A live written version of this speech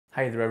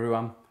Hey there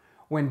everyone.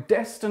 When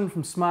Destin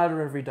from Smarter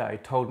Every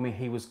Day told me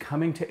he was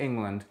coming to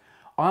England,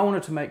 I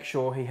wanted to make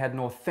sure he had an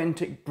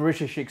authentic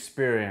British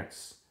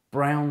experience.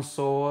 Brown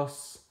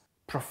sauce,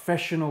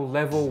 professional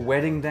level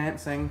wedding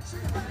dancing.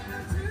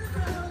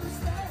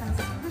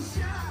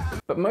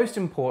 But most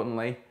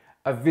importantly,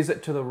 a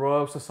visit to the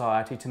Royal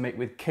Society to meet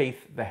with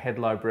Keith, the head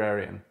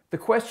librarian. The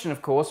question,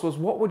 of course, was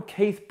what would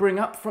Keith bring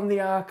up from the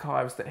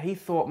archives that he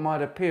thought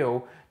might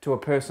appeal to a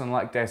person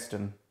like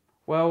Destin?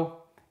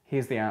 Well,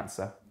 here's the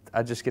answer.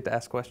 I just get to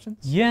ask questions?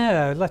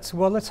 Yeah, let's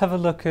have a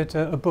look at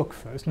a book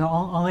first.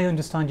 Now, I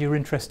understand you're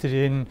interested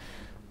in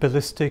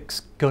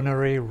ballistics,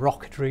 gunnery,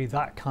 rocketry,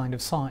 that kind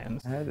of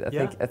science.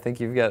 I think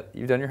you've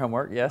done your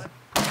homework, yes?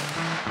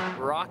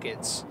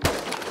 Rockets.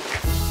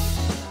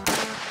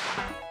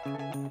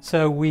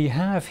 So we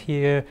have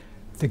here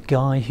the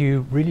guy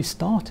who really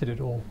started it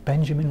all,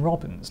 Benjamin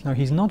Robbins. Now,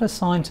 he's not a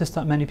scientist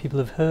that many people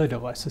have heard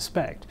of, I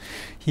suspect.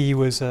 He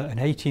was an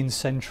 18th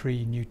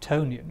century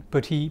Newtonian,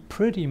 but he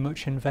pretty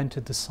much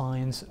invented the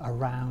science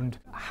around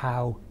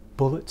how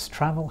bullets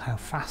travel, how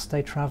fast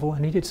they travel,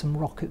 and he did some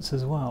rockets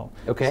as well.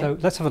 Okay. So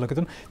let's have a look at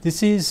them.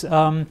 This is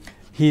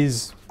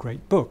his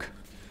great book,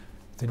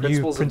 The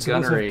New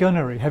Principles of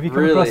Gunnery. Have you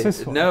come across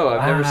this one? No,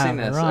 I've never seen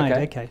this. Right,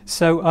 okay.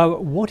 So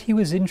what he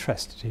was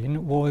interested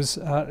in was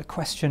a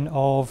question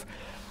of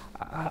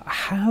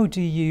how do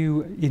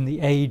you, in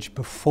the age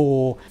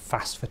before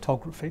fast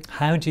photography,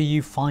 how do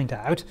you find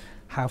out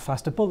how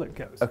fast a bullet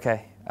goes?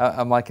 Okay,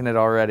 I'm liking it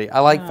already. I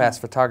like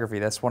fast photography.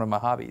 That's one of my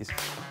hobbies.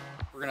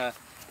 We're going to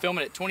film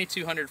it at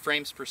 2200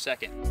 frames per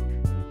second.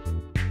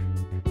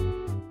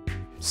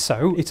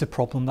 So it's a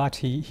problem that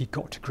he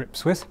got to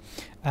grips with,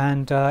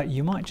 and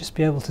you might just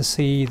be able to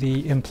see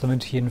the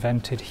implement he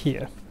invented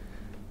here.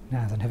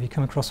 Now then, have you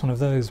come across one of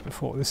those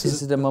before? This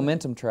is a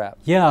momentum trap.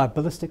 Yeah, a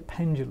ballistic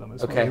pendulum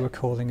is what we were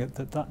calling it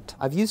at that time.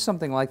 I've used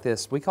something like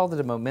this. We called it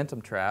a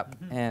momentum trap,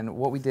 and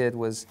what we did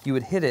was you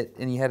would hit it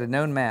and you had a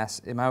known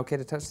mass. Am I okay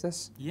to touch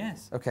this?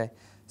 Yes. Okay,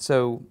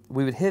 so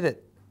we would hit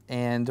it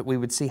and we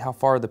would see how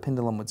far the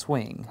pendulum would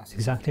swing. That's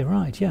exactly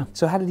right, yeah.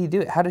 So how did he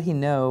do it? How did he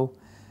know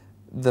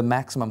the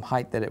maximum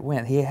height that it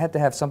went? He had to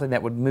have something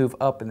that would move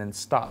up and then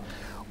stop.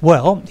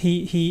 Well,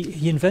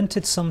 he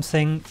invented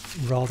something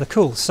rather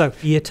cool. So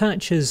he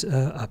attaches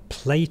a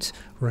plate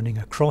running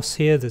across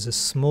here. There's a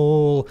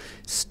small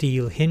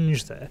steel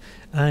hinge there,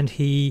 and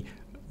he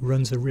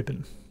runs a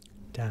ribbon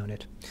down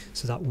it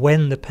so that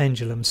when the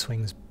pendulum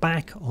swings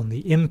back on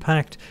the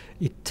impact,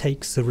 it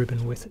takes the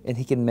ribbon with it. And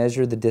he can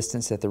measure the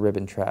distance that the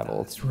ribbon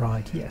traveled. That's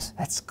right, yes.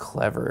 That's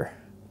clever.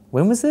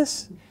 When was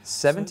this?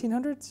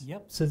 1700s?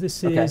 Yep, so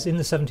this is in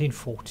the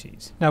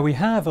 1740s. Now we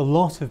have a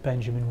lot of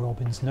Benjamin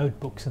Robbins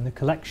notebooks in the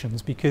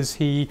collections because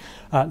he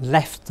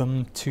left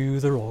them to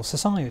the Royal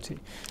Society.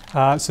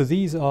 So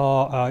these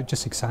are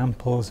just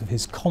examples of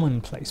his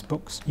commonplace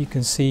books. You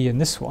can see in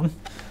this one,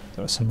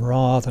 there are some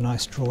rather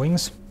nice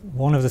drawings.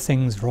 One of the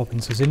things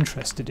Robbins was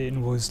interested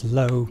in was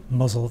low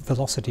muzzle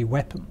velocity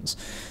weapons,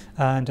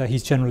 and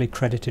he's generally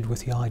credited with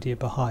the idea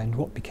behind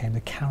what became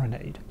the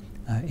carronade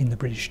in the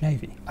British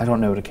Navy. I don't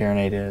know what a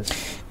carronade is.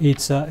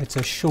 It's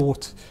a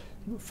short,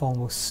 far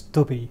more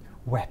stubby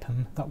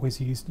weapon that was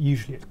used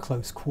usually at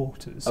close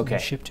quarters in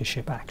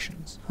ship-to-ship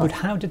actions. But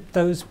how did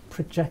those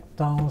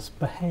projectiles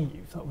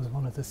behave? That was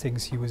one of the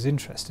things he was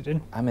interested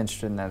in. I'm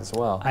interested in that as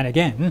well. And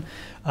again,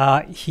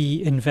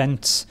 he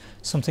invents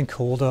something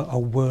called a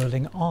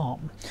whirling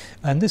arm.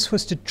 And this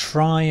was to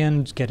try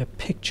and get a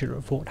picture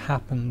of what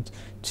happened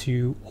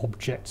to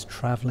objects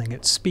traveling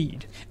at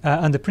speed.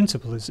 And the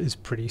principle is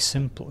pretty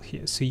simple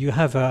here. So you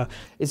have a...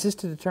 Is this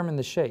to determine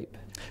the shape?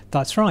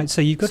 That's right.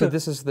 So you've got So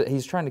this is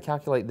he's trying to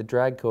calculate the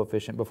drag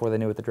coefficient before they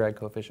knew what the drag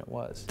coefficient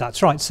was.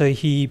 That's right. So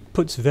he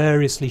puts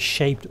variously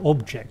shaped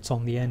objects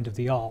on the end of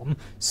the arm,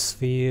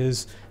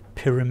 spheres,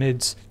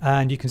 pyramids,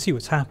 and you can see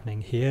what's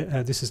happening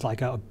here. This is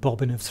like a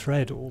bobbin of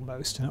thread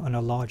almost on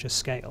a larger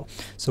scale.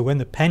 So when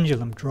the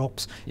pendulum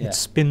drops, it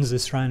spins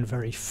this round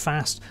very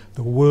fast,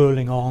 the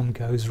whirling arm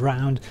goes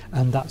round,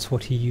 and that's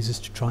what he uses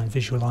to try and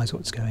visualize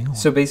what's going on.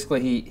 So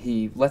basically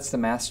he lets the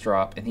mass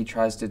drop and he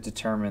tries to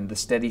determine the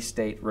steady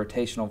state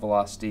rotational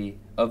velocity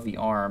of the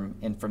arm,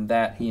 and from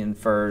that he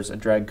infers a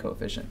drag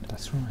coefficient.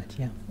 That's right,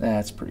 yeah.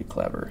 That's pretty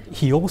clever.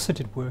 He also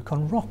did work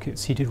on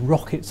rockets. He did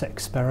rockets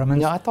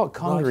experiments. Yeah, I thought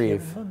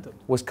Congreve.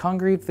 Was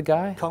Congreve the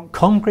guy?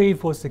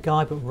 Congreve was the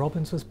guy, but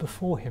Robbins was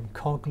before him.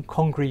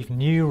 Congreve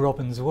knew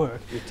Robbins'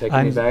 work. You're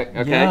taking me back?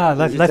 Okay. Yeah,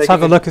 let's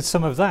have a look at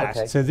some of that.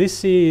 Okay. So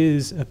this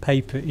is a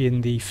paper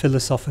in the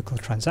Philosophical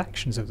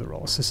Transactions of the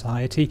Royal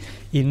Society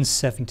in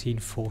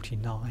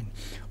 1749.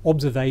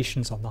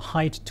 Observations on the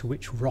height to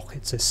which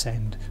rockets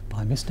ascend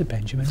by Mr.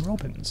 Benjamin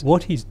Robbins.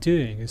 What he's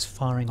doing is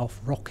firing off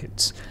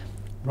rockets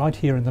right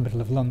here in the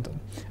middle of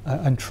London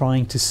and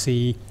trying to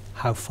see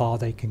how far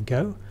they can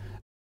go.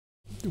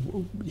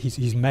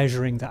 He's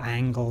measuring the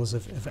angles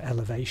of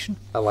elevation.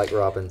 I like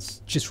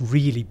Robbins. Just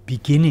really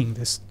beginning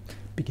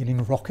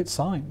rocket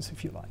science,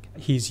 if you like.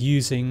 He's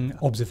using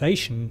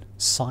observation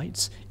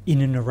sites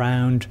in and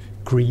around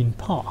Green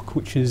Park,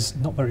 which is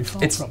not very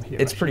far from here.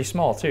 It's pretty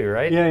small too,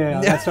 right?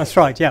 Yeah, that's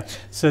right, yeah.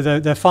 So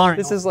they're firing.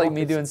 This is like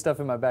me doing stuff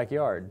in my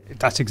backyard.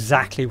 That's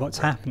exactly what's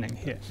happening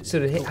here. So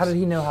how did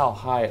he know how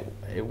high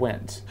it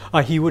went?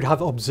 He would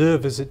have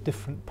observers at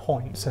different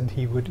points, and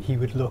he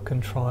would look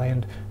and try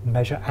and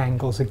measure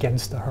angles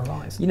against the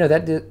horizon. You know,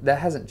 that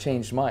hasn't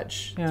changed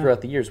much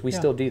throughout the years. We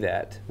still do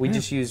that. We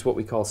just use what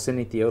we call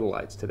cine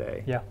theodolites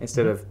today.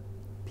 Instead of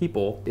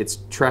people, it's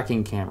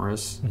tracking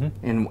cameras,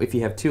 and if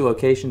you have two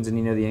locations and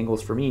you know the angles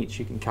from each,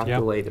 you can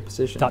calculate a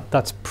position.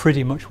 That's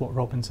pretty much what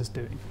Robbins is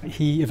doing.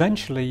 He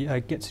eventually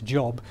gets a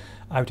job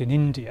out in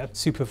India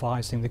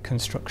supervising the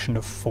construction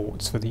of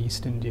forts for the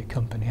East India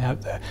Company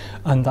out there,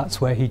 and that's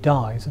where he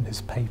dies, and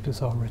his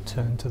papers are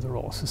returned to the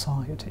Royal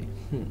Society.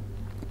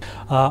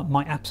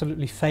 My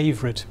absolutely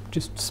favourite,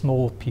 just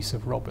small piece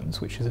of Robbins,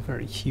 which is a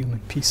very human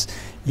piece,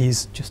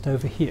 is just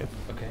over here.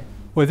 Okay.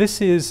 Well,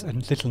 this is a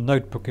little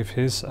notebook of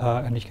his,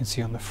 and you can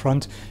see on the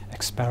front,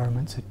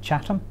 experiments at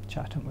Chatham.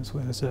 Chatham was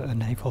where there's a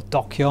naval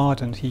dockyard,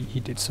 and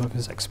he did some of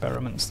his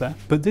experiments there.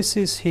 But this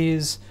is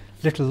his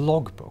little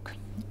logbook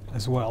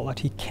as well that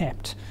he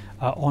kept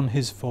on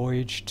his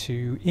voyage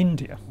to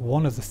India.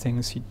 One of the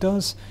things he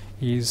does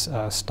is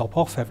stop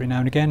off every now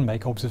and again,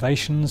 make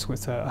observations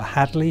with a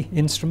Hadley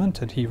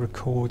instrument, and he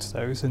records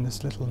those in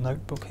this little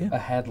notebook here. A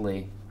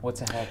Hadley?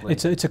 What's a Hadley?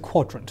 It's a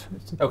quadrant.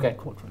 It's a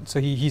quadrant.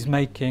 So he's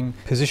making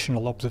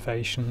positional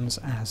observations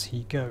as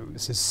he goes.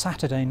 This is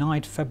Saturday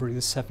night, February the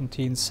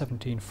 17th,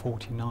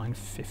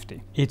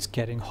 1749-50. It's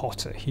getting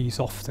hotter. He's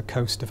off the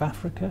coast of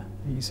Africa.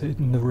 He's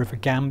in the River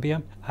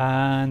Gambia,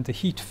 and the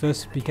heat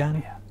first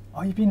began.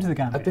 Oh, you've been to the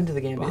Gambia? I've been to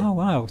the Gambia. Oh,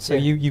 wow. So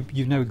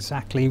you know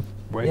exactly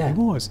where he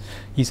was.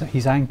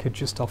 He's anchored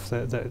just off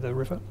the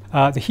river.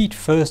 The heat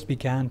first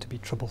began to be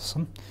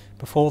troublesome.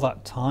 Before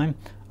that time,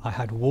 I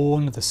had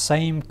worn the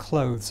same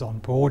clothes on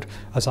board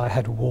as I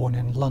had worn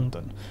in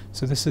London.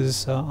 So this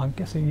is, I'm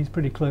guessing he's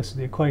pretty close to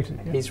the equator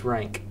here. He's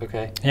rank,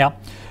 okay. Yeah.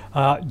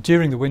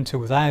 During the winter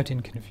without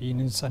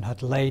inconvenience, and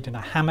had laid in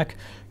a hammock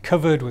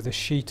covered with a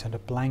sheet and a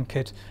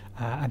blanket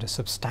and a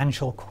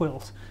substantial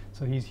quilt.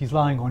 So he's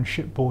lying on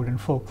shipboard in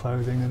full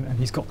clothing, and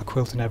he's got the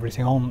quilt and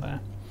everything on there.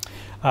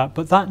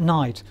 But that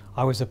night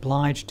I was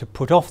obliged to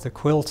put off the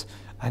quilt,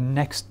 and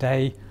next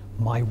day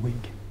my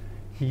wig.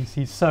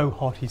 He's so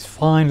hot, he's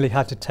finally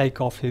had to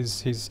take off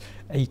his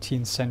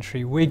 18th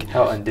century wig.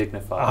 How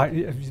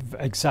undignified.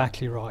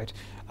 Exactly right.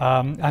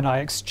 And I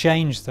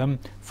exchanged them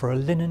for a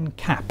linen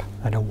cap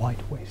and a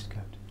white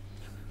waistcoat.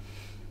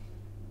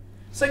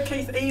 So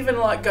Keith, even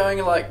like going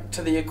like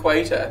to the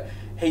equator,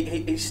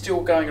 he's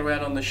still going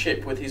around on the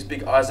ship with his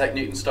big Isaac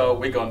Newton style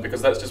wig on,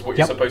 because that's just what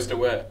you're supposed to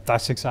wear.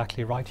 That's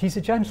exactly right. He's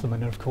a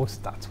gentleman, and of course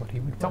that's what he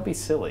would wear. Don't be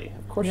silly.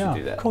 Of course you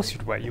do that. Of course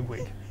you'd wear your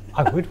wig.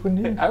 I would,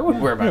 wouldn't you? I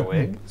would wear my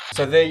wig.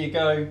 So there you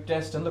go,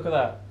 Destin, look at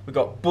that. We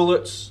got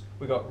bullets,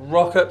 we got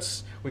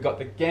rockets, we got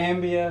the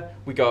Gambia,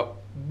 we got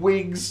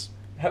wigs.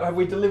 Have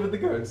we delivered the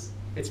goods?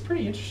 It's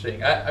pretty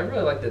interesting. I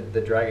really like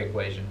the drag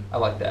equation. I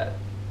like that.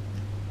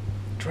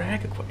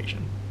 Drag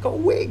equation? Got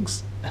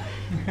wigs.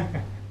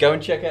 Go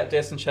and check out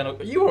Destin's channel.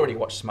 You already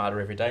watch Smarter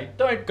Every Day.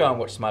 Don't go and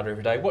watch Smarter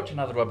Every Day. Watch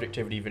another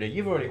Objectivity video.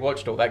 You've already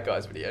watched all that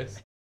guy's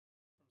videos.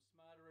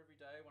 Smarter Every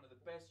Day, one of the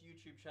best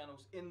YouTube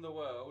channels in the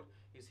world,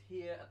 is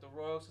here at the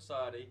Royal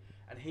Society,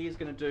 and he is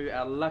going to do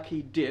our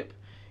lucky dip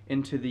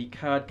into the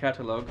card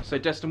catalogue. So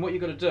Destin, what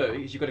you've got to do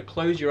is you've got to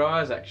close your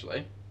eyes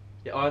actually.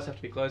 Your eyes have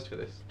to be closed for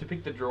this. To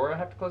pick the drawer I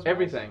have to close my eyes?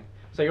 Everything.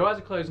 So your eyes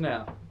are closed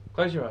now.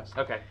 Close your eyes.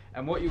 Okay.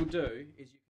 And what you'll do is